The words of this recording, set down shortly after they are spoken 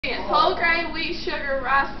It's whole grain, wheat, sugar,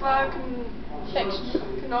 rice flour,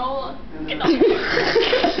 canola. And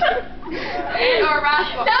or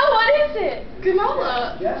rice flour. No, what is it?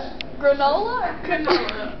 Canola. Granola?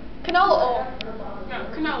 Canola. Canola oil. No,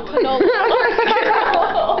 canola. Canola.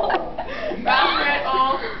 Rice bread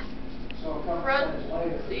oil. Fruit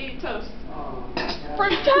seed toast.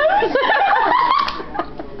 Fructose?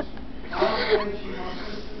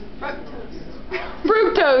 Fructose.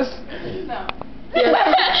 Fructose. No. Yes.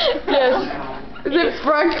 Yes. Is it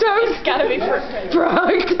fructose? It's gotta be fructose.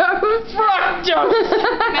 Fructose. Fructose.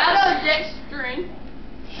 Maltodextrin.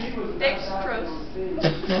 Dextrose.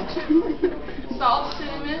 Salt,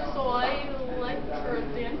 cinnamon, soy,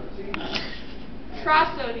 lecithin.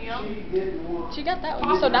 Trisodium. She got that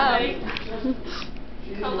one. So now.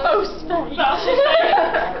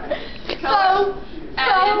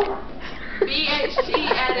 BHT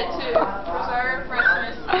added to preserve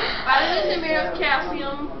freshness. Vitamins and minerals,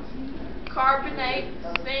 calcium, carbonate,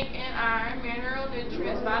 zinc and iron, mineral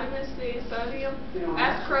nutrients, vitamin C, sodium,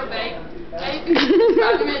 ascorbate,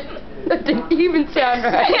 vitamin. That didn't even sound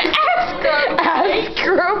right.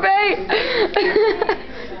 Ascorbate.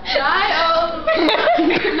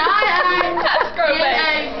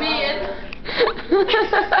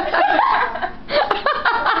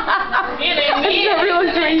 That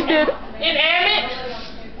really what you did. Inanimate.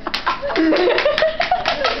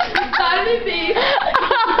 Vitamin B.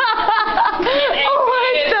 Oh, what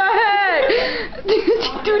the heck?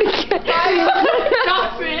 Do it again.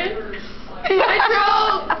 Toxin.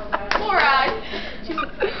 Hydrochloride.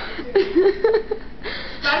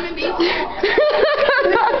 Vitamin B2.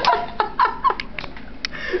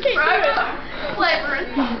 Flavoring.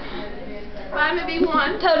 Vitamin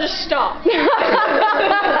B1. Tell her to stop.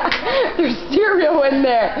 There's cereal in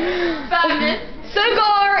there. Vitamin.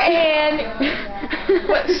 Cigar and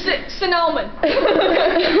what? Cinnamon.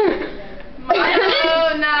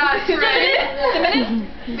 Vitamin A.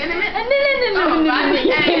 Vitamin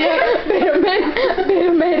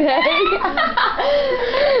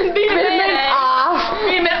A.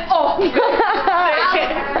 O.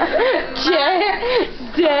 J.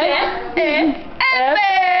 D. F.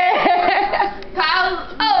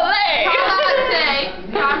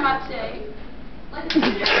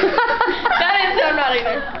 That didn't sound right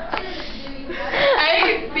either. A,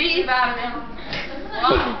 B vitamin.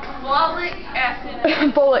 Folic acid.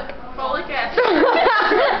 Folic. Folic acid.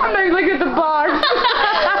 I'm not look at the box.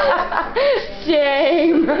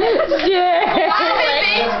 Shame. Shame. Vitamin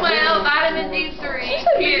B12, vitamin D3.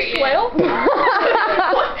 Period. B12?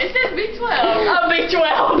 It says B12. Oh, B12.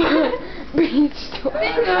 Bingo.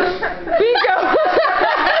 Bingo.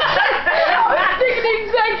 I was thinking the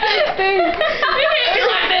exact same thing. You can't be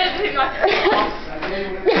like this.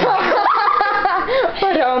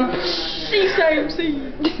 But C.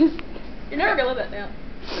 You're never gonna live that down.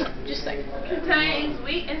 Just saying. Contains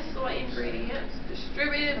wheat and soy ingredients.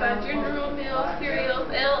 Distributed by General Mills Cereals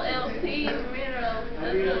LLC. Minerals.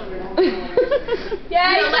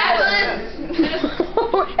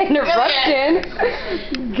 interrupting.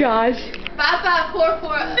 Gosh.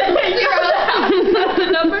 55440. That's the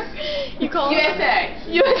number you call USA.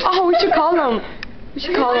 Oh, we should call them. We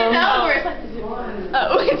should call them.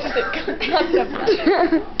 Oh, it's the number.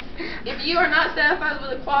 if you are not satisfied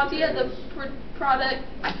with the quality of the product,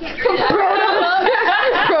 I can't read it. Product.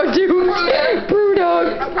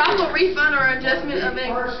 A proper refund or adjustment of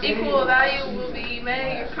equal value will be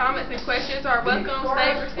made. Your comments and questions are welcome.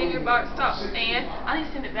 Save, receive your box top, and I need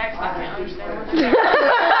to send it back so I can't understand.